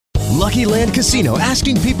Lucky Land Casino,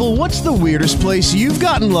 asking people, what's the weirdest place you've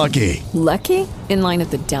gotten lucky? Lucky? In line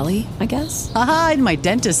at the deli, I guess? Aha, in my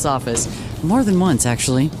dentist's office. More than once,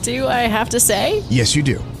 actually. Do I have to say? Yes, you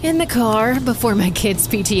do. In the car before my kids'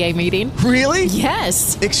 PTA meeting. Really?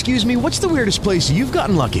 Yes. Excuse me, what's the weirdest place you've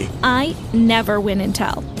gotten lucky? I never win and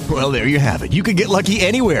tell. Well, there you have it. You can get lucky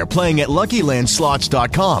anywhere, playing at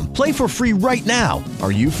LuckyLandSlots.com. Play for free right now.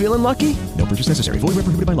 Are you feeling lucky? No purchase necessary. Void where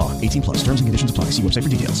prohibited by law. 18 plus. Terms and conditions apply. See website for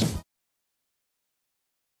details.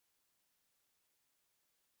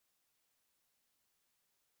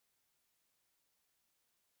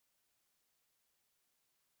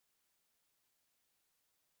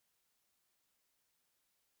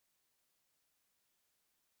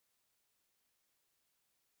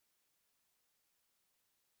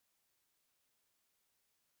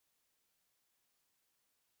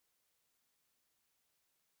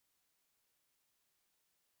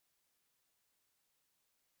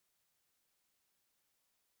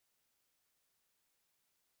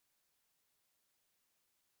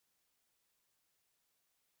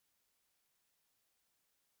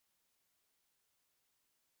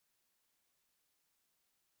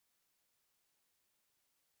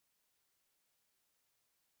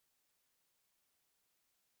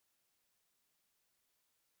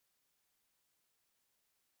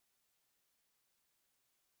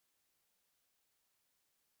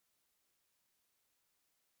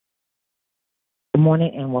 Good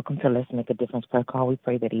morning and welcome to Let's Make a Difference prayer call. We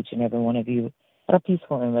pray that each and every one of you had a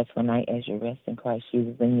peaceful and restful night as you rest in Christ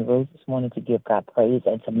Jesus. And you rose this morning to give God praise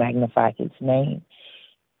and to magnify his name.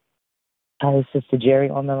 Is Sister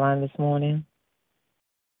Jerry on the line this morning?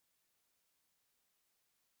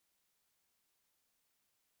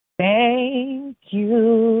 Thank you,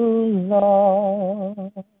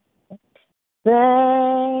 Lord.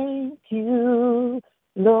 Thank you,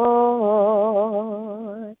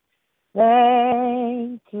 Lord.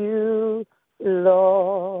 Thank you,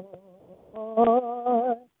 Lord.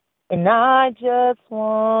 And I just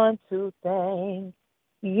want to thank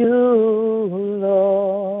you,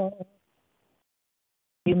 Lord.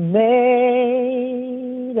 You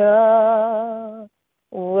made a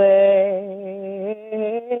way.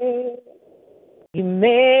 You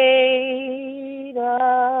made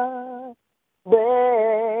a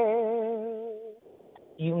way.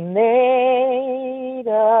 You made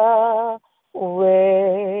a way.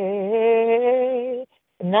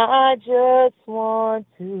 And I just want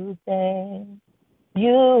to thank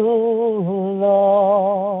you,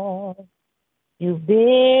 Lord. You've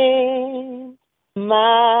been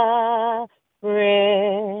my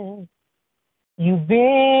friend. You've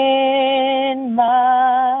been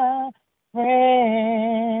my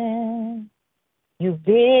friend. You've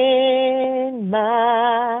been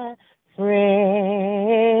my friend.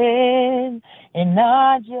 And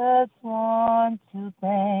I just want to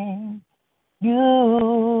thank you,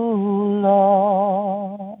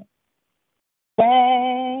 Lord.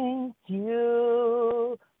 Thank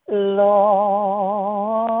you, Lord.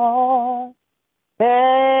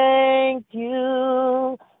 Thank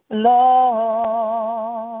you, Lord.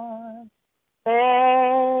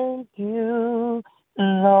 Thank you,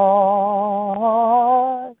 Lord.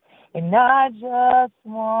 And I just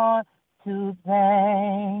want to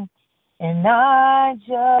thank, and I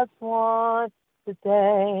just want to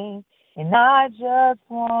thank, and I just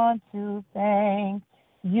want to thank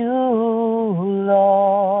you,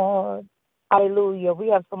 Lord. Hallelujah. We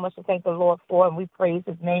have so much to thank the Lord for, and we praise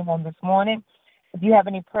his name on this morning. If you have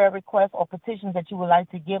any prayer requests or petitions that you would like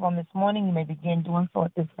to give on this morning, you may begin doing so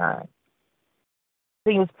at this time.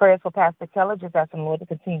 Continuous prayers for Pastor Keller, just asking the Lord to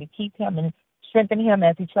continue to keep him and strengthen him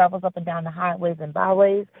as he travels up and down the highways and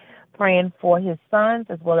byways, praying for his sons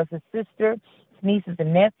as well as his sister, his nieces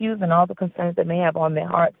and nephews, and all the concerns that may have on their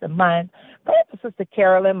hearts and minds. Praying for Sister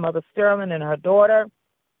Carolyn, Mother Sterling, and her daughter,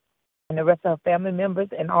 and the rest of her family members,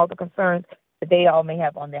 and all the concerns that they all may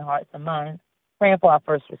have on their hearts and minds. Praying for our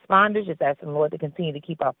first responders, just asking the Lord to continue to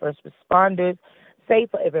keep our first responders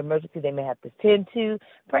safe for every emergency they may have to tend to.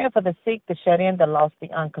 Praying for the sick, the shut-in, the lost,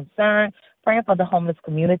 the unconcerned. Praying for the homeless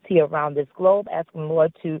community around this globe, asking the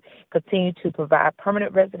Lord to continue to provide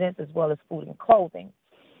permanent residence as well as food and clothing.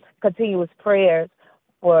 Continuous prayers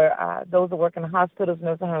for those that work in the hospitals,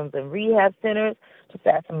 nursing homes, and rehab centers. Just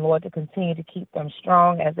asking the Lord to continue to keep them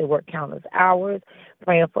strong as they work countless hours.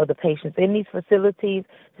 Praying for the patients in these facilities.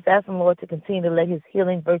 Just asking the Lord to continue to let his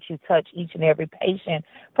healing virtue touch each and every patient.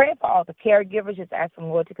 Praying for all the caregivers. Just asking the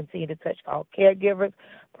Lord to continue to touch all caregivers.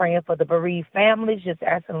 Praying for the bereaved families. Just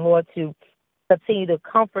asking the Lord to continue to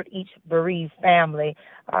comfort each bereaved family.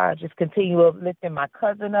 Just continue lifting my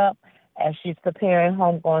cousin up as she's preparing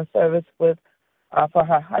homegoing service with For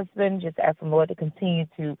her husband, just ask the Lord to continue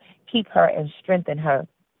to keep her and strengthen her.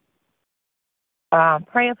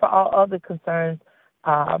 Praying for all other concerns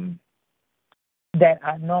that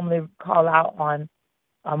I normally call out on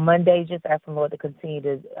Monday. Just ask the Lord to continue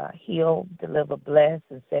to heal, deliver, bless,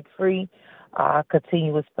 and set free.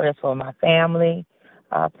 Continue with prayers for my family.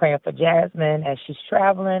 Praying for Jasmine as she's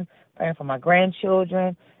traveling. Praying for my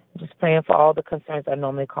grandchildren. Just praying for all the concerns I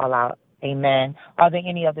normally call out. Amen. Are there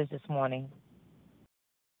any others this morning?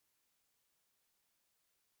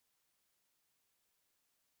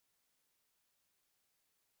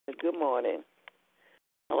 Good morning.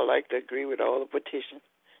 I would like to agree with all the petitions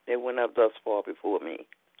that went up thus far before me.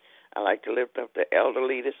 I'd like to lift up the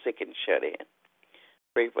elderly, the sick, and shut in.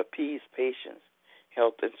 Pray for peace, patience,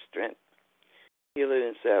 health, and strength, healing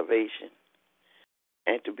and salvation,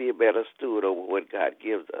 and to be a better steward over what God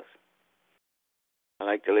gives us. I'd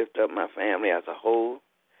like to lift up my family as a whole,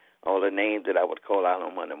 all the names that I would call out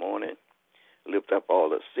on Monday morning. Lift up all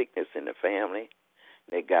the sickness in the family,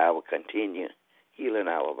 that God will continue healing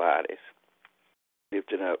our bodies.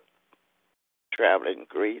 Lifting up traveling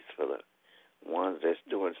grace for the ones that's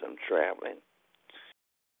doing some traveling.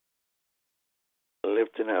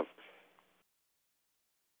 Lifting up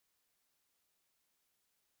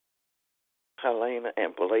Helena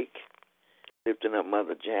and Blake. Lifting up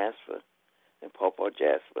Mother Jasper and Papa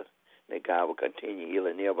Jasper, that God will continue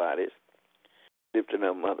healing their bodies. Lifting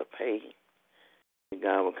up Mother Payne, that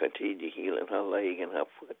God will continue healing her leg and her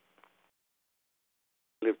foot.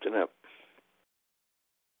 Lifting up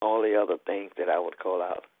all the other things that I would call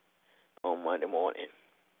out on Monday morning.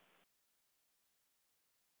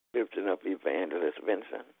 Lifting up Evangelist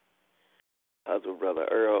Vincent, other brother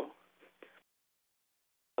Earl,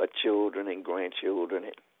 her children and grandchildren,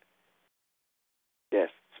 and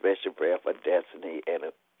just special prayer for Destiny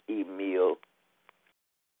and Emil,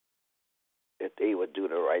 that they would do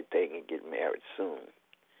the right thing and get married soon.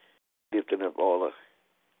 Lifting up all of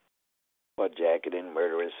her jacket and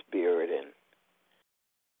murdering spirit and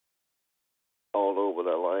all over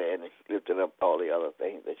the land, and lifting up all the other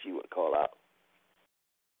things that she would call out.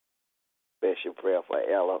 Special prayer for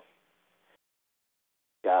Ella.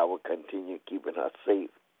 God will continue keeping her safe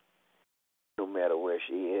no matter where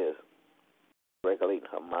she is, regulating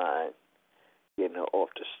her mind, getting her off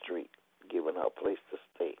the street, giving her a place to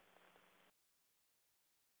stay.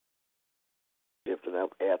 Lifting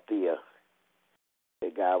up Althea,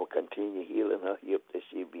 that God will continue healing her hip, that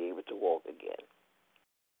she'll be able to walk again.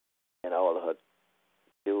 And all of her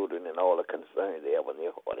children and all the concerns they have on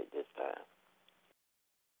their heart at this time.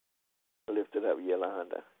 Lifting up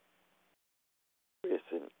Yolanda, Chris,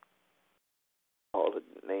 and all the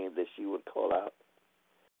names that she would call out.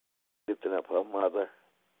 Lifting up her mother,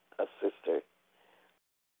 her sister,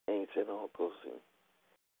 aunts and uncles, and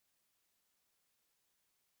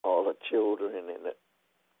all the children and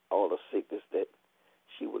all the sickness that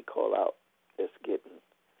she would call out that's getting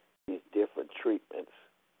these different treatments,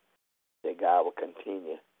 that God will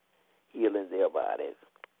continue healing their bodies,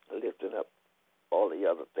 lifting up all the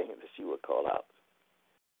other things that she would call out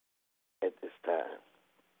at this time.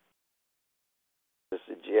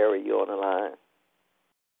 Sister Jerry, you on the line?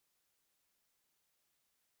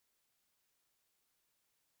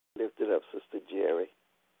 Lifted up Sister Jerry,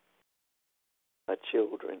 her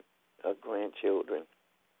children, her grandchildren,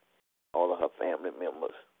 all of her family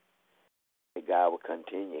members. That God will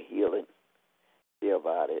continue healing their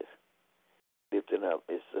bodies. Lifting up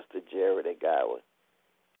his Sister Jerry, that God will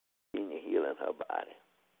continue healing her body.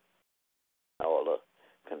 All the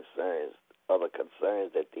concerns, other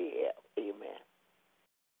concerns that they have. Amen.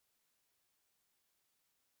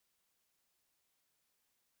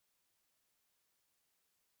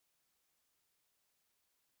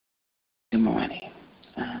 Good morning.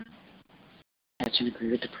 I touch and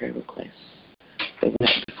agree with the prayer request that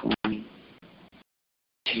went up before me.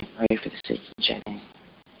 To pray for the sick and shut in.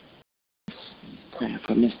 Praying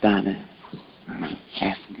for Miss Donna,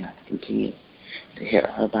 asking God to continue to heal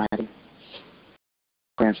her body.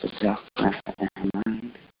 Praying for self and her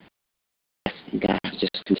mind. Asking God to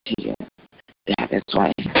just continue to have His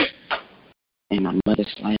life in my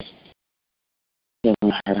mother's life.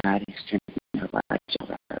 Healing her body, strengthening her body, show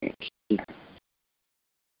her and keep her.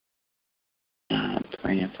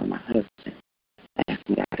 Praying for my husband,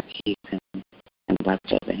 asking God to keep him and watch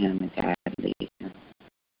over him and God lead him.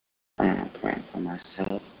 Praying for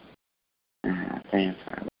myself, praying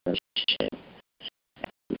for our relationship,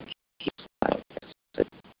 keep us,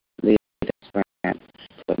 lead us, praying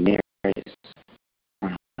for marriages,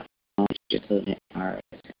 children,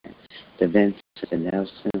 the Vincents and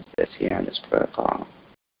Nelsons that's here on this protocol,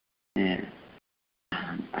 and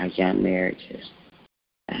our young marriages.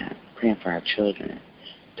 praying for our children.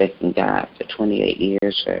 Thanking God for 28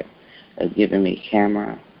 years for giving me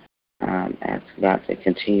camera. Asking God to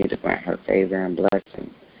continue to grant her favor and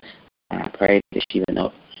blessing. I pray that she would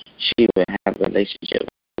know she would have a relationship with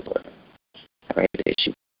the Lord. I pray that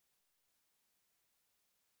she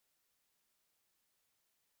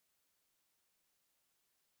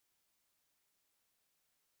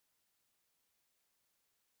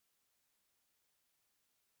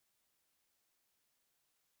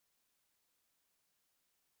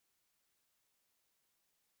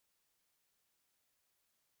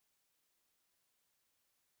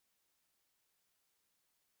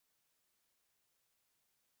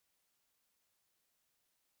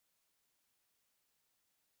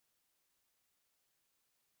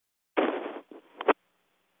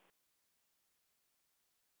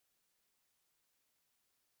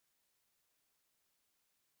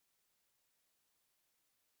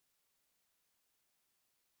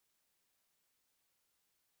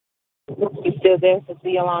You still there, Sister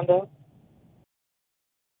Yolanda?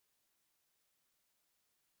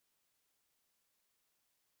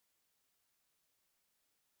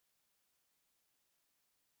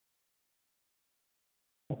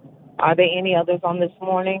 Are there any others on this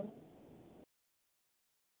morning?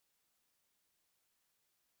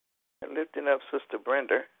 Lifting up Sister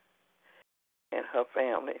Brenda and her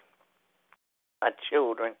family, my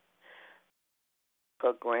children,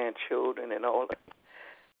 her grandchildren, and all the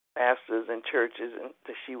pastors and churches, and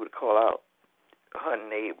that she would call out her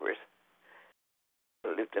neighbors,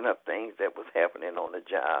 lifting up things that was happening on the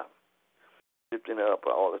job, lifting up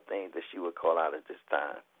all the things that she would call out at this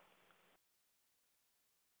time,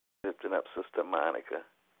 lifting up Sister Monica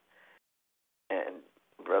and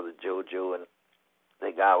Brother Jojo, and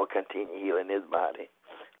that God will continue healing his body,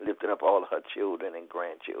 lifting up all of her children and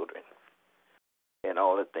grandchildren, and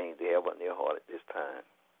all the things they have on their heart at this time.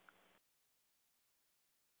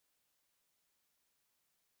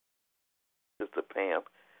 Sister Pam,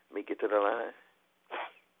 make it to the line.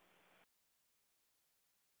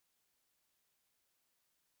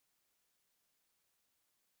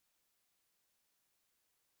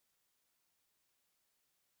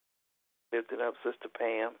 Lifting up Sister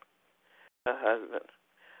Pam, her husband,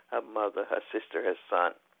 her mother, her sister, her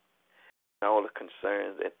son, and all the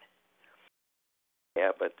concerns that they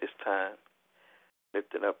have at this time.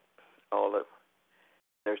 Lifting up all the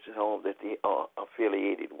nursing homes that they are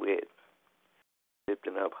affiliated with.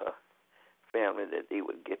 Lifting up her family that they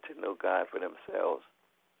would get to know God for themselves.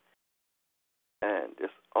 And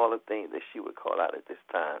just all the things that she would call out at this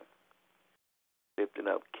time. Lifting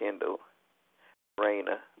up Kendall,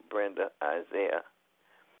 Raina, Brenda, Isaiah,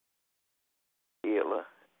 Ella,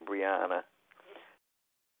 Brianna,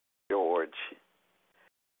 George.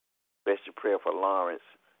 Special prayer for Lawrence,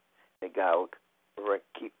 that God will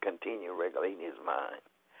continue regulating his mind,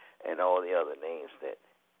 and all the other names that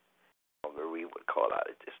Marie would call out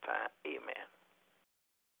at this time. Amen.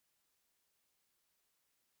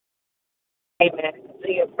 Amen.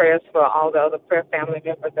 See your prayers for all the other prayer family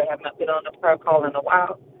members that have not been on the prayer call in a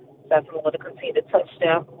while. So ask the Lord to continue to touch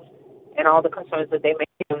them and all the concerns that they may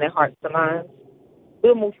have in their hearts and minds.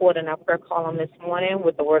 We'll move forward in our prayer call on this morning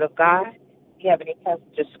with the Word of God. If you have any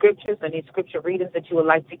passage of scriptures, any scripture readings that you would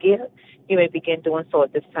like to give, you may begin doing so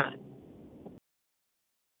at this time.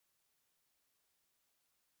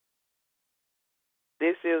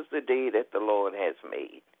 This is the day that the Lord has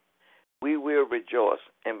made. We will rejoice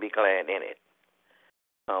and be glad in it.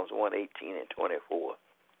 Psalms 118 and 24.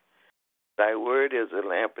 Thy word is a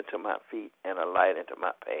lamp unto my feet and a light unto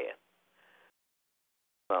my path.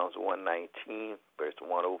 Psalms 119, verse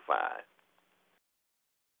 105.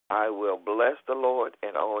 I will bless the Lord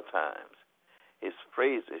at all times. His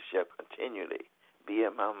praises shall continually be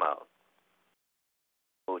in my mouth.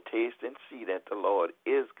 O taste and see that the Lord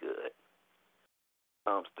is good.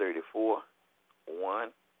 Psalms 34, 1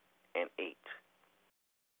 and 8.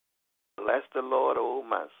 Bless the Lord, O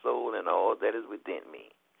my soul, and all that is within me.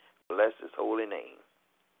 Bless his holy name.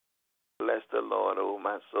 Bless the Lord, O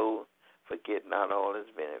my soul, forget not all his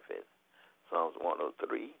benefits. Psalms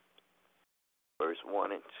 103, verse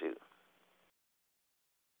 1 and 2.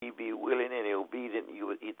 Ye be willing and obedient, you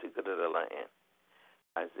will eat the good of the land.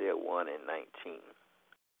 Isaiah 1 and 19.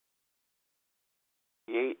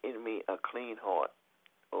 Create in me a clean heart,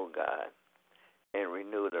 O God, and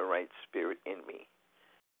renew the right spirit in me.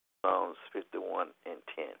 Psalms 51 and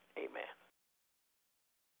 10. Amen.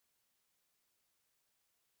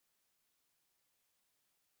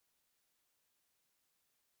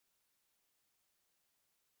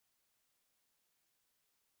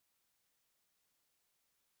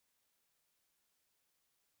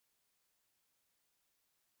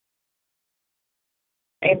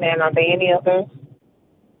 Amen. Are there any others?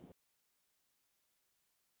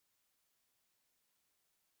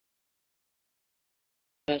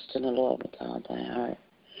 Trust in the Lord with all thy heart.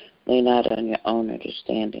 Lean not on your own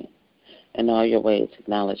understanding. In all your ways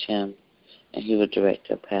acknowledge him, and he will direct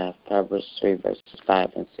your path. Proverbs 3, verses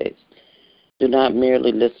 5 and 6. Do not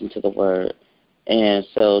merely listen to the word and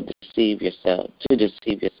so deceive yourself.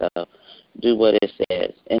 Do what it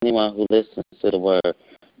says. Anyone who listens to the word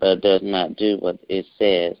but does not do what it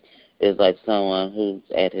says is like someone who's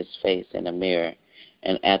at his face in a mirror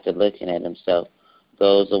and after looking at himself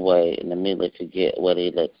goes away and immediately forget what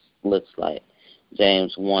he looks like.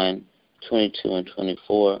 James 1, 22 and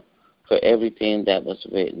 24. For everything that was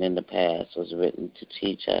written in the past was written to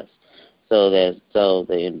teach us, so that though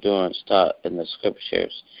the endurance taught in the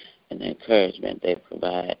scriptures and the encouragement they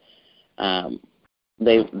provide,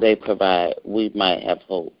 we might have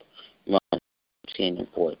hope. Romans 15 and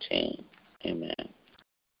 14. Amen.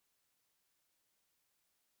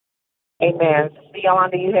 Amen. Sister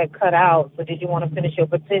Yolanda, you had cut out, so did you want to finish your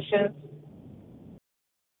petition?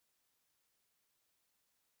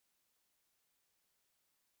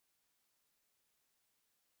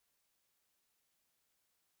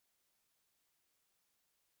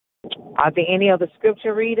 Are there any other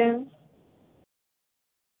scripture readings?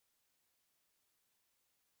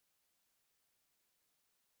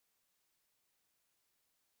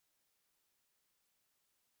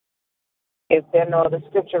 If there are no other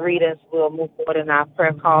scripture readings, we'll move forward in our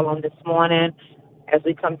prayer call on this morning as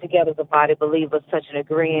we come together as a body of believers, touching and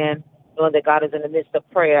agreeing, knowing that God is in the midst of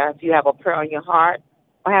prayer. If you have a prayer on your heart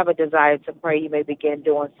or have a desire to pray, you may begin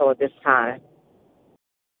doing so at this time.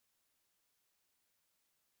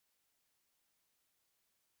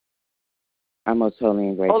 Our most holy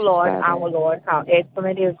and gracious Oh, Lord, Father. our Lord, how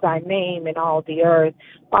excellent is thy name in all the earth.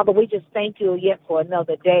 Father, we just thank you yet for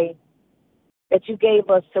another day that you gave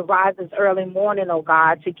us to rise this early morning, oh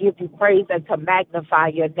God, to give you praise and to magnify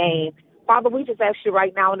your name. Father, we just ask you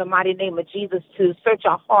right now in the mighty name of Jesus to search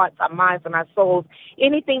our hearts, our minds, and our souls.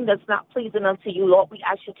 Anything that's not pleasing unto you, Lord, we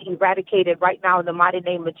ask you to eradicate it right now in the mighty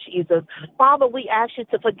name of Jesus. Father, we ask you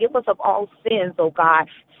to forgive us of all sins, oh God,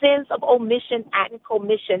 sins of omission and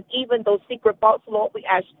commission, even those secret faults, Lord, we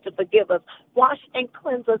ask you to forgive us. Wash and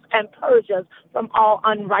cleanse us and purge us from all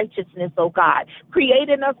unrighteousness, oh God. Create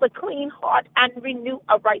in us a clean heart and renew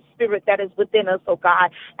a right spirit that is within us, oh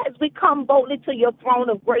God. As we come boldly to your throne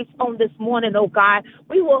of grace on this morning, oh God,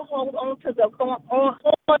 we will hold on to the horn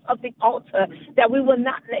of the altar, that we will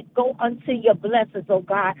not let go until your blessings, oh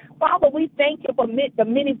God. Father, we thank you for the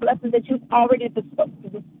many blessings that you've already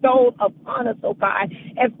bestowed upon us, oh God.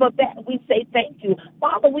 And for that, we say thank you.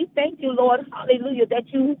 Father, we thank you, Lord, hallelujah, that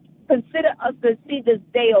you consider us to see this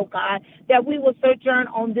day, oh God, that we will sojourn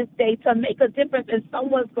on this day to make a difference in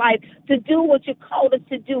someone's life, to do what you called us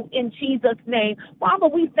to do in Jesus' name. Father,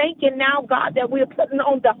 we thank you now, God, that we're putting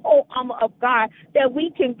on the whole armor of God, that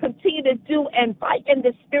we can continue to do and fight in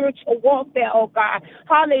the spiritual warfare, oh God.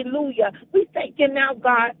 Hallelujah. We thank you now,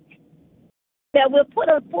 God, that we're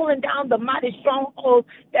pulling down the mighty strongholds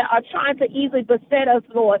that are trying to easily beset us,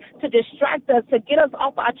 Lord, to distract us, to get us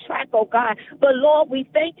off our track, oh God. But, Lord, we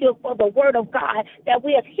thank you for the word of God that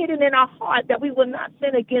we have hidden in our heart, that we will not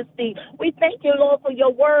sin against thee. We thank you, Lord, for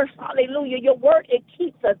your word, hallelujah. Your word, it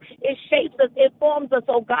keeps us, it shapes us, it forms us,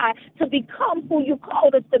 oh God, to become who you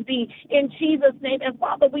called us to be in Jesus' name. And,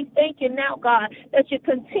 Father, we thank you now, God, that you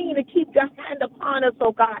continue to keep your hand upon us,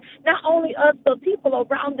 oh God. Not only us, but people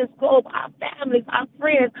around this globe, our families, our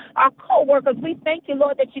friends, our co-workers. We thank you,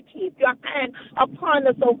 Lord, that you keep your hand upon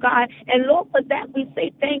us, oh God. And, Lord, for that we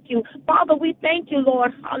say thank you. Father, we thank you,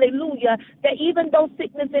 Lord, hallelujah, that even though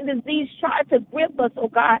sickness and disease try to grip us, oh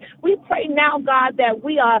God, we pray now, God, that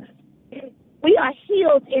we are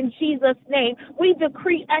healed in Jesus' name. We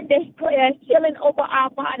decree and declare healing over our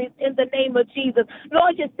bodies in the name of Jesus.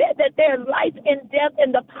 Lord, you said that there's life and death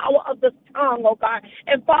in the power of the tongue, oh God.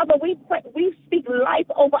 And Father, we speak life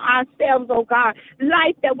over ourselves, oh God.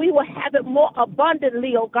 Life that we will have it more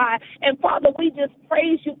abundantly, oh God. And Father, we just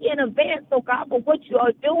praise you in advance, oh God, for what you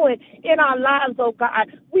are doing in our lives, oh God.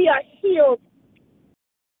 We are healed,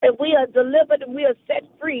 and we are delivered, and we are set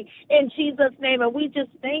free in Jesus' name. And we just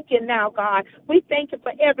thank you now, God. We thank you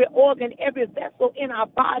for every organ, every vessel in our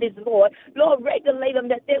bodies, Lord. Lord, regulate them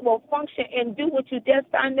that they will function and do what you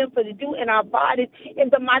destined them for to do in our bodies in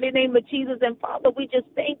the mighty name of Jesus. And Father, we just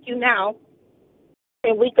thank you now.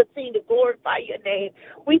 And we continue to glorify your name.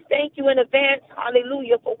 We thank you in advance,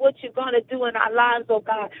 hallelujah, for what you're going to do in our lives, oh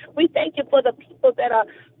God. We thank you for the people that are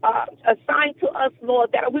assigned to us, Lord,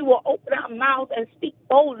 that we will open our mouths and speak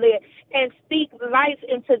boldly and speak life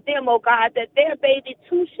into them, oh God, that their baby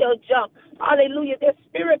too shall jump. Hallelujah. Their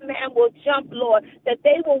spirit man will jump, Lord, that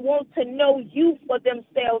they will want to know you for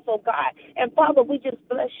themselves, oh God. And Father, we just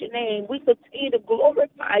bless your name. We continue to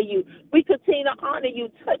glorify you. We continue to honor you.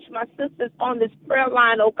 Touch my sisters on this prayer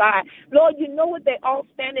line, oh God. Lord, you know what they all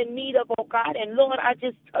stand in need of, oh God. And Lord, I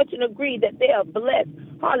just touch and agree that they are blessed.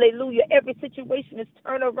 Hallelujah. Every situation is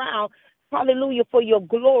turned around. Hallelujah, for your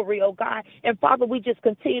glory, oh God. And Father, we just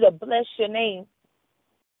continue to bless your name.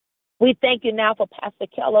 We thank you now for Pastor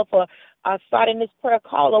Keller for starting this prayer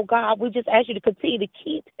call, oh God. We just ask you to continue to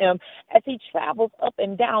keep him as he travels up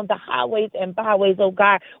and down the highways and byways, oh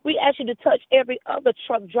God. We ask you to touch every other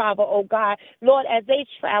truck driver, oh God. Lord, as they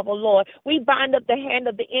travel, Lord, we bind up the hand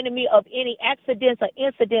of the enemy of any accidents or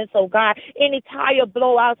incidents, oh God, any tire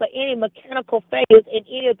blowouts or any mechanical failures in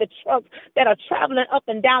any of the trucks that are traveling up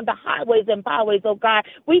and down the highways and byways, oh God.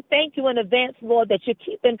 We thank you in advance, Lord, that you're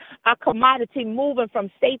keeping our commodity moving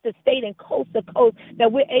from state to state and coast to coast,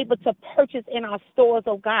 that we're able to purchase in our stores,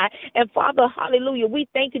 oh God. And Father, hallelujah, we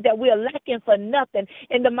thank you that we are lacking for nothing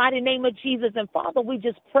in the mighty name of Jesus. And Father, we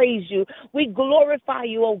just praise you. We glorify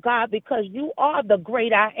you, oh God, because you are the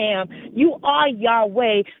great I am. You are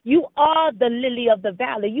Yahweh. You are the lily of the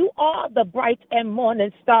valley. You are the bright and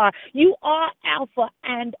morning star. You are Alpha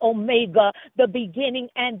and Omega, the beginning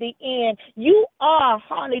and the end. You are,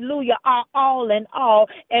 hallelujah, our all in all.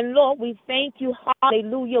 And Lord, we thank you,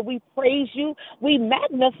 hallelujah. We praise you. We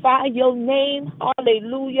magnify your name,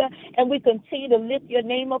 hallelujah. And we continue to lift your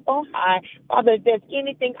name up on high. Father, if there's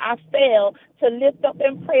anything I fail to lift up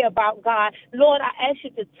and pray about, God, Lord, I ask you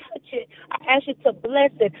to touch it. I ask you to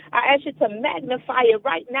bless it. I ask you to magnify it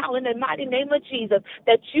right now in the mighty name of Jesus,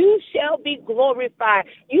 that you shall be glorified.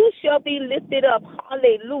 You shall be lifted up,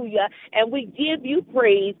 hallelujah. And we give you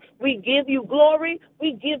praise. We give you glory.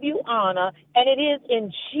 We give you honor. And it is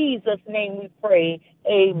in Jesus' name we pray.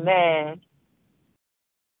 Amen.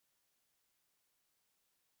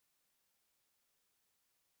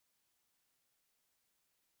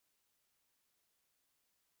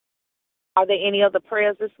 Are there any other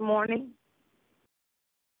prayers this morning?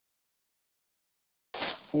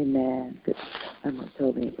 Amen. I'm a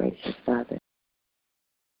totally gracious Father.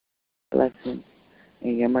 Blessings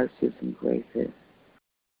and your mercies and graces.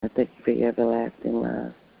 I thank you for your everlasting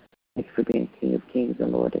love. Thank you for being King of Kings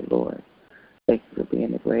and Lord of Lords. Thank you for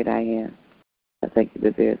being the great I am. I thank you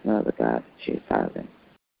that there is no other God but you, Father.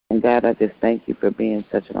 And God, I just thank you for being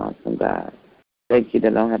such an awesome God. Thank you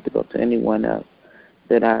that I don't have to go to anyone else,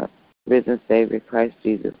 that our risen Savior, Christ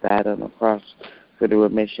Jesus, died on the cross for the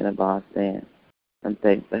remission of our sins. I'm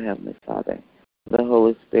thankful, Heavenly Father, for the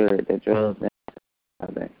Holy Spirit that dwells in us,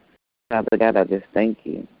 Father. Father God, I just thank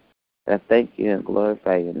you. I thank you and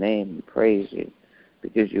glorify your name and praise you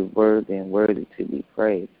because you're worthy and worthy to be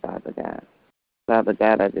praised, Father God. Father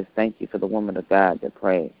God, I just thank you for the woman of God that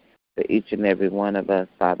prayed for each and every one of us,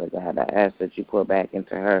 Father God. I ask that you pour back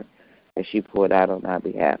into her as she poured out on our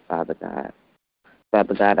behalf, Father God.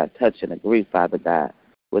 Father God, I touch and agree, Father God,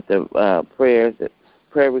 with the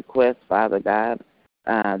prayer requests, Father God,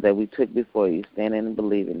 that we took before you, standing and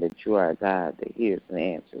believing that you are a God that hears and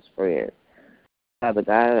answers prayers. Father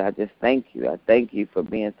God, I just thank you. I thank you for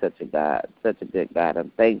being such a God, such a good God.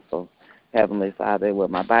 I'm thankful, Heavenly Father, where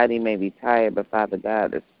my body may be tired, but Father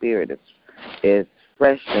God, the Spirit is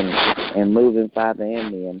fresh and moving, Father,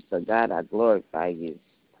 in me. And so, God, I glorify you.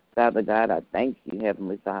 Father God, I thank you,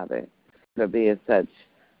 Heavenly Father, for being such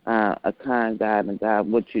a kind God, and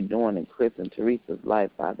God, what you're doing in Chris and Teresa's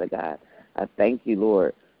life, Father God. I thank you,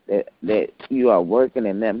 Lord, that you are working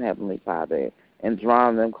in them, Heavenly Father, and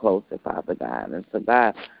drawing them closer, Father God. And so,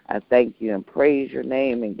 God, I thank you and praise your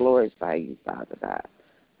name and glorify you, Father God.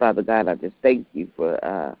 Father God, I just thank you for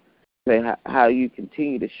how you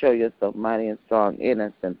continue to show yourself mighty and strong in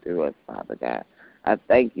us and through us, Father God. I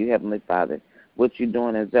thank you, Heavenly Father, what you're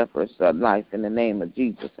doing in Zephyr's life in the name of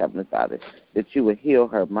Jesus, Heavenly Father, that you would heal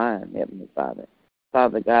her mind, Heavenly Father.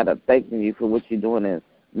 Father God, I'm thanking you for what you're doing in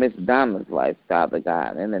Miss Donna's life, Father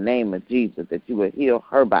God, in the name of Jesus, that you would heal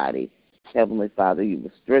her body, Heavenly Father. You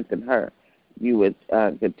would strengthen her. You would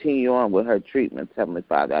continue on with her treatments, Heavenly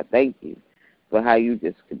Father. I thank you for how you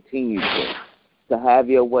just continue to have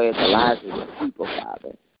your way in the lives of your people,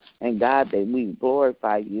 Father. And God, that we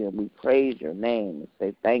glorify you and we praise your name and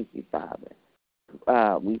say thank you, Father.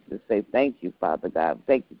 We just say thank you, Father God.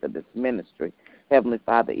 Thank you for this ministry, Heavenly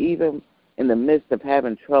Father. Even in the midst of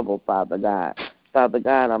having trouble, Father God,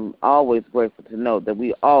 I'm always grateful to know that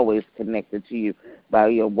we always connected to you by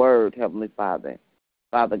your word, Heavenly Father.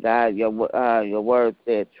 Father God, your word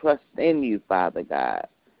said, trust in you, Father God.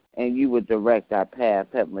 and you would direct our path,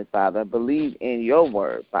 Heavenly Father. I believe in your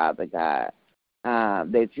word, Father God,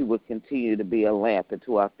 that you would continue to be a lamp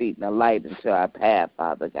unto our feet and a light unto our path,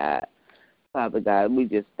 Father God. Father God, we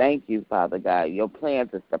just thank you, Father God. Your plans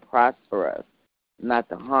is to prosper us, not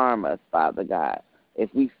to harm us, Father God.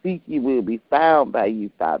 If we seek you, we'll be found by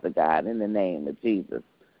you, Father God, in the name of Jesus.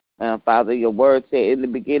 Father, your word said in the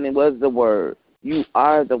beginning was the word. You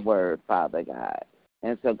are the word, Father God.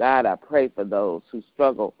 And so, God, I pray for those who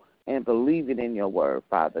struggle and believe it in your word,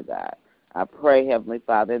 Father God. I pray, Heavenly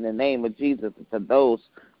Father, in the name of Jesus, for those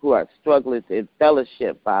who are struggling in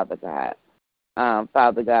fellowship, Father God.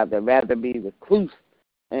 Father God, they'd rather be recluse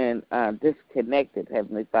and disconnected,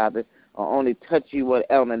 Heavenly Father, or only touch you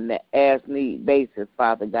on an as-need basis,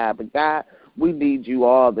 Father God. But, God, we need you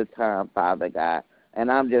all the time, Father God. And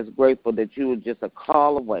I'm just grateful that you were just a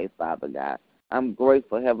call away, Father God. I'm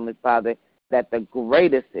grateful, Heavenly Father, that the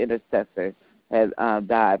greatest intercessor has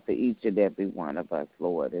died for each and every one of us,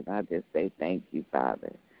 Lord. And I just say thank you,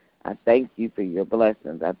 Father. I thank you for your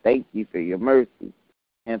blessings. I thank you for your mercy.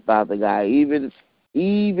 And, Father God, even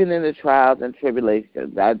in the trials and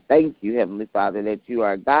tribulations, I thank you, Heavenly Father, that you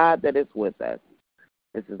are God that is with us.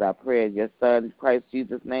 This is our prayer. In your Son, Christ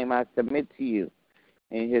Jesus' name, I submit to you.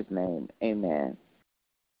 In his name, amen.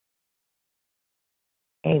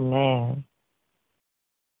 Amen.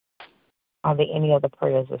 Are there any other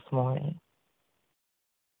prayers this morning?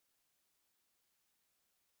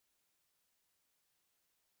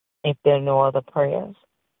 If there are no other prayers,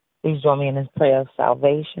 please join me in this prayer of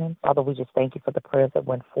salvation. Father, we just thank you for the prayers that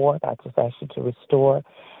went forth. I just ask you to restore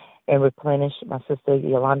and replenish my sister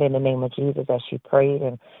Yolanda in the name of Jesus as she prayed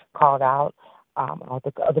and called out all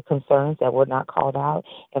the other concerns that were not called out.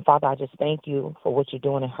 And, Father, I just thank you for what you're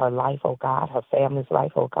doing in her life, oh God, her family's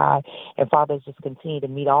life, oh God. And, Father, just continue to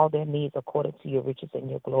meet all their needs according to your riches and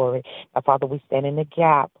your glory. Now, Father, we stand in the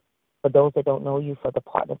gap for those that don't know you, for the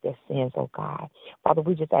pardon of their sins, oh God. Father,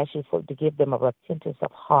 we just ask you to give them a repentance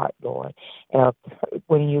of heart, Lord. And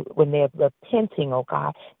when they're repenting, oh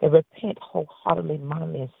God, they repent wholeheartedly,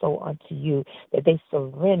 mindedly, and soul unto you, that they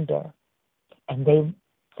surrender and they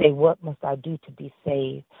say, what must I do to be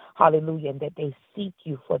saved? Hallelujah. And that they seek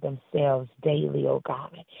you for themselves daily, oh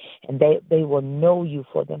God. And they will know you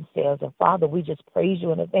for themselves. And Father, we just praise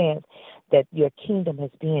you in advance that your kingdom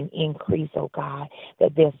has been increased, oh God,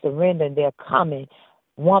 that they're surrendering, they're coming.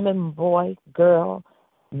 Woman, boy, girl,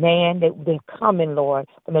 man, they're coming, Lord,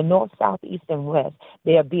 from the north, south, east, and west.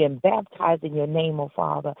 They are being baptized in your name, oh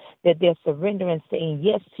Father, that they're surrendering, saying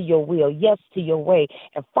yes to your will, yes to your way.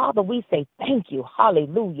 And Father, we say thank you,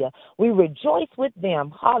 hallelujah. We rejoice with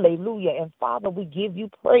them, hallelujah. And Father, we give you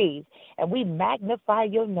praise and we magnify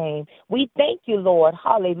your name. We thank you, Lord,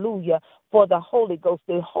 hallelujah, for the Holy Ghost,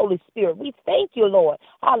 the Holy Spirit. We thank you, Lord,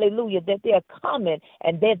 hallelujah, that they're coming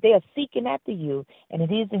and that they're seeking after you. And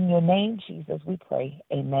it is in your name, Jesus, we pray.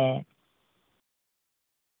 Amen.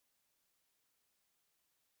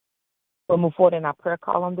 We'll move forward in our prayer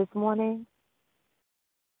column this morning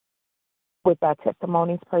with our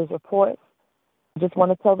testimonies, praise reports. I just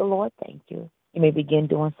want to tell the Lord thank you. You may begin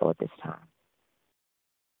doing so at this time.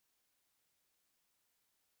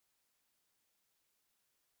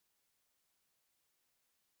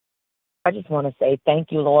 I just want to say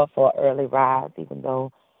thank you, Lord, for an early rise, even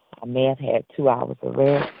though I may have had 2 hours of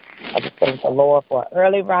rest. I just thank the Lord for an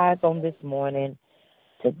early rise on this morning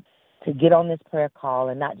to get on this prayer call,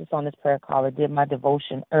 and not just on this prayer call. I did my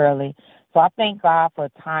devotion early. So I thank God for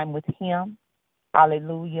time with him.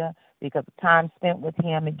 Hallelujah. Because time spent with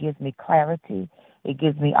him, it gives me clarity. It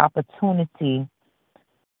gives me opportunity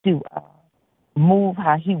to move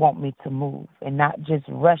how he wants me to move and not just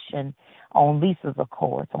rushing on Lisa's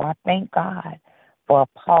accord. So I thank God for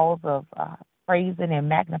a pause of praising and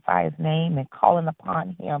magnify his name and calling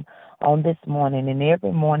upon him on this morning and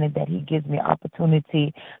every morning that he gives me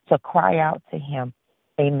opportunity to cry out to him.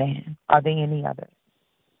 Amen. Are there any others?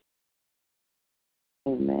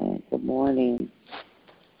 Amen. Good morning.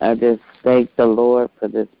 I just thank the Lord for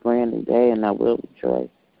this brand new day, and I will rejoice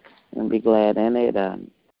and be glad in it. I'm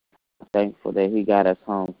thankful that he got us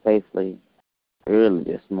home safely early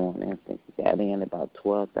this morning. I think he got in about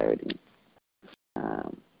 12:30.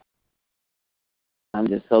 I'm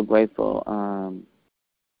just so grateful.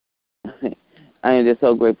 I am just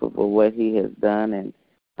so grateful for what he has done and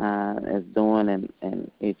is doing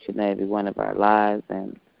in each and every one of our lives.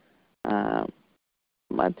 And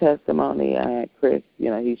my testimony, I had Chris,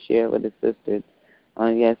 he shared with his sister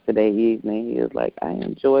on yesterday evening. He was like, I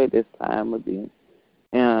enjoyed this time with you.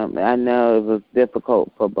 I know it was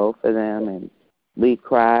difficult for both of them, and we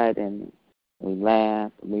cried and we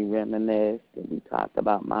laughed and we reminisced and we talked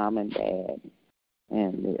about mom and dad.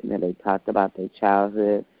 and they talked about their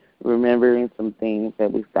childhood, remembering some things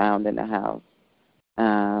that we found in the house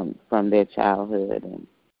from their childhood,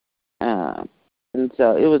 and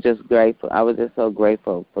so it was just grateful. I was just so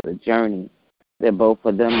grateful for the journey that both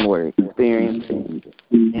of them were experiencing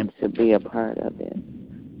and to be a part of it.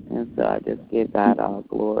 And so I just give God all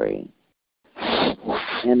glory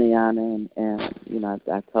and the honor. And you know,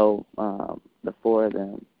 I told the four of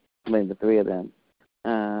them, the three of them,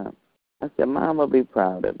 I said, Mom will be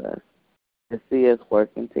proud of us to see us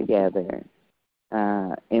working together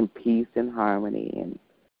in peace and harmony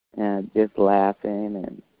and just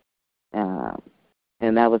laughing.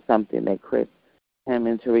 And that was something that Chris, him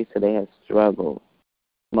and Teresa, they had struggled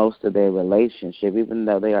most of their relationship, even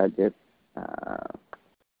though they are just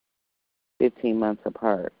 15 months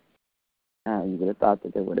apart. You would have thought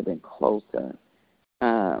that they would have been closer.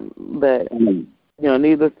 But, you know,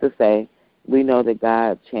 needless to say, we know that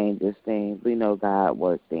God changes things. We know God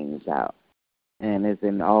works things out and is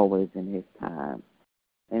always in his time.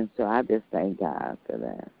 And so I just thank God for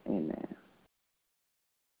that. Amen.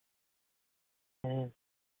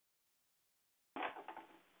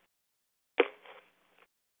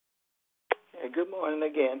 Good morning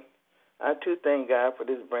again. I too thank God for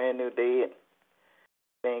this brand new day, and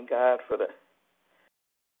thank God for the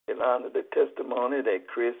honor, the testimony that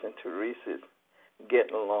Chris and Teresa is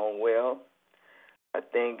getting along well. I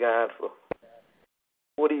thank God for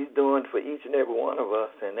what he's doing for each and every one of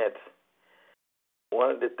us, and that's one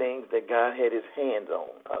of the things that God had his hands on,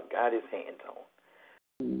 got his hands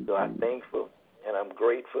on. So I'm thankful and I'm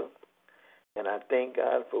grateful, and I thank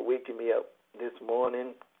God for waking me up this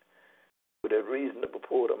morning with a reasonable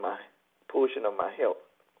portion of my health.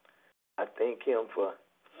 I thank him for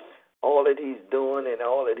all that he's doing and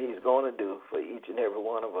all that he's going to do for each and every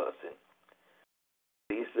one of us. And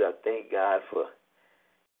Lisa, I thank God for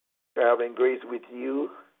traveling grace with you,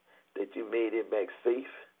 that you made it back safe.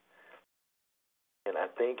 And I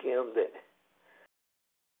thank him that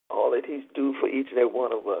all that he's due for each and every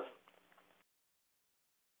one of us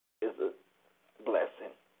is a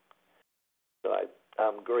blessing. So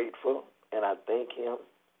I'm grateful, and I thank him,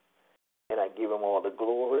 and I give him all the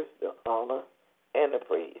glory, the honor, and the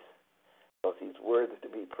praise, because he's worthy to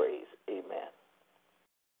be praised. Amen.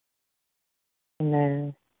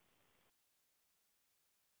 Amen.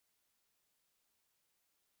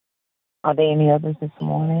 Are there any others this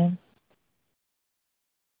morning?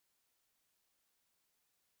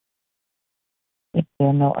 If there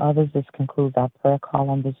are no others, this concludes our prayer call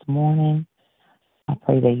on this morning. I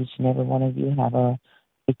pray that each and every one of you have a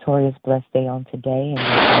victorious, blessed day on today and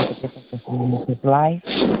that make a difference in his life.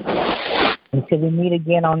 Until we meet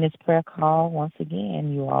again on this prayer call, once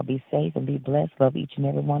again, you all be safe and be blessed. Love each and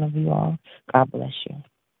every one of you all. God bless you.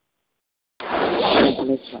 God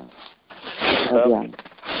bless y'all.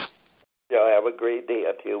 Y'all have a great day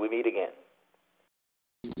until we meet again.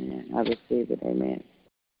 Amen. I receive it. Amen.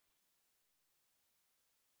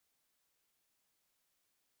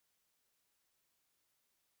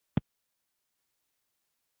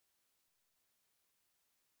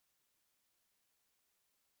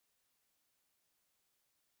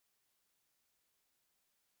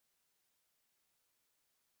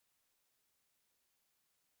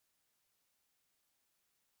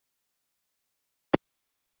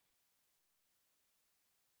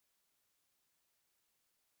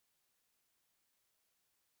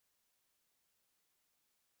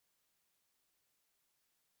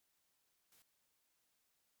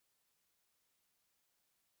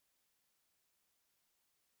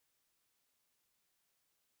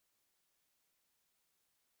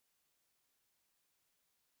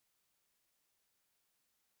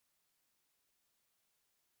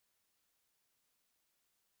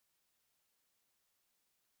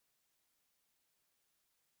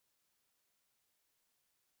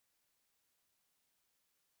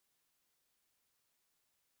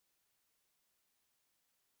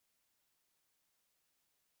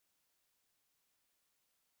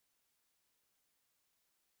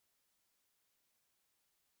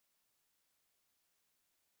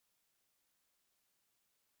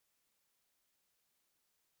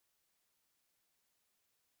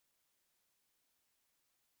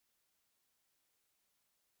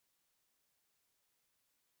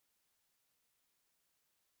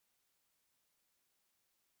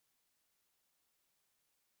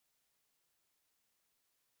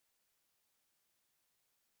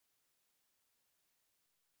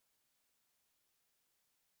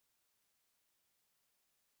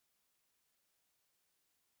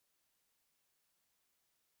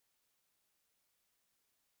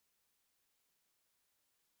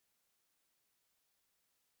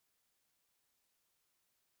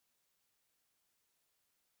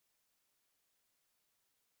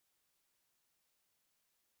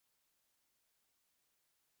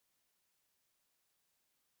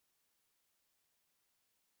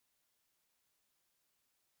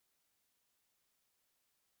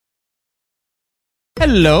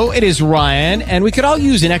 Hello, it is Ryan, and we could all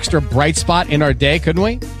use an extra bright spot in our day, couldn't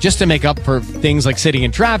we? Just to make up for things like sitting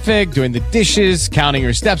in traffic, doing the dishes, counting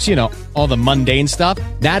your steps, you know, all the mundane stuff.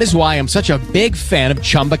 That is why I'm such a big fan of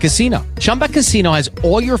Chumba Casino. Chumba Casino has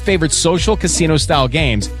all your favorite social casino-style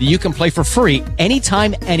games that you can play for free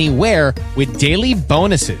anytime, anywhere with daily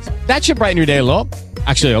bonuses. That should brighten your day a little.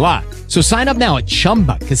 Actually, a lot. So sign up now at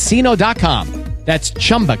ChumbaCasino.com. That's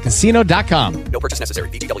ChumbaCasino.com. No purchase necessary.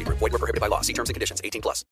 VGW Group. Void where prohibited by law. See terms and conditions. 18+.